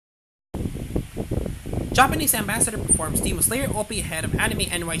Japanese ambassador performs Demon Slayer OP ahead of Anime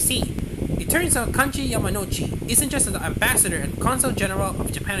NYC. It turns out Kanji Yamanouchi isn't just an ambassador and consul general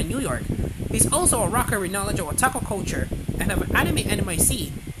of Japan in New York, he's also a rocker with knowledge of otaku culture, and of Anime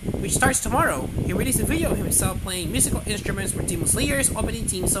NYC, which starts tomorrow. He released a video of himself playing musical instruments for Demon Slayer's opening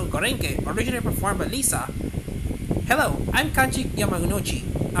theme song Gorenke, originally performed by Lisa. Hello, I'm Kanji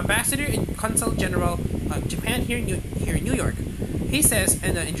Yamanouchi, ambassador and consul general of Japan here in New York. He says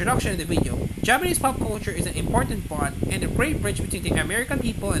in the introduction of the video, Japanese pop culture is an important bond and a great bridge between the American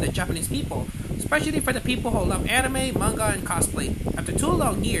people and the Japanese people, especially for the people who love anime, manga, and cosplay. After 2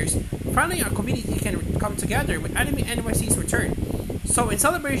 long years, finally our community can come together with Anime NYC's return. So in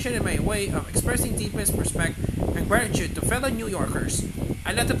celebration and my way of expressing deepest respect and gratitude to fellow New Yorkers,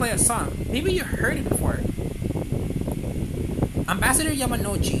 I'd like to play a song. Maybe you heard it before. Ambassador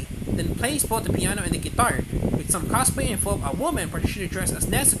Yamanouchi then plays both the piano and the guitar. With some cosplay involved, a woman partially dressed as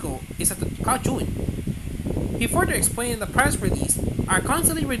Nezuko is at the Kajun. He further explained in the press release, our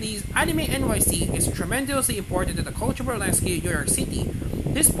constantly released Anime NYC is tremendously important to the cultural landscape of New York City.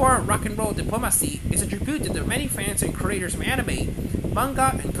 This sport rock and roll diplomacy is a tribute to the many fans and creators of anime,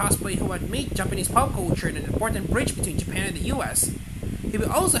 manga, and cosplay who have made Japanese pop culture an important bridge between Japan and the US. He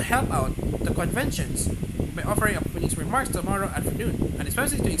will also help out the conventions by offering opening remarks tomorrow afternoon, and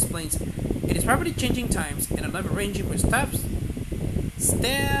especially explains it is rapidly changing times and a level ranging from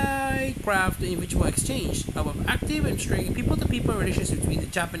statecraft to individual exchange of active and strong people-to-people relations between the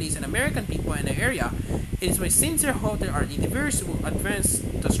Japanese and American people in the area. It is my sincere hope that our endeavors will advance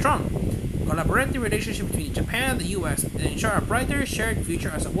the strong, collaborative relationship between Japan and the US and ensure a brighter shared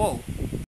future as a whole.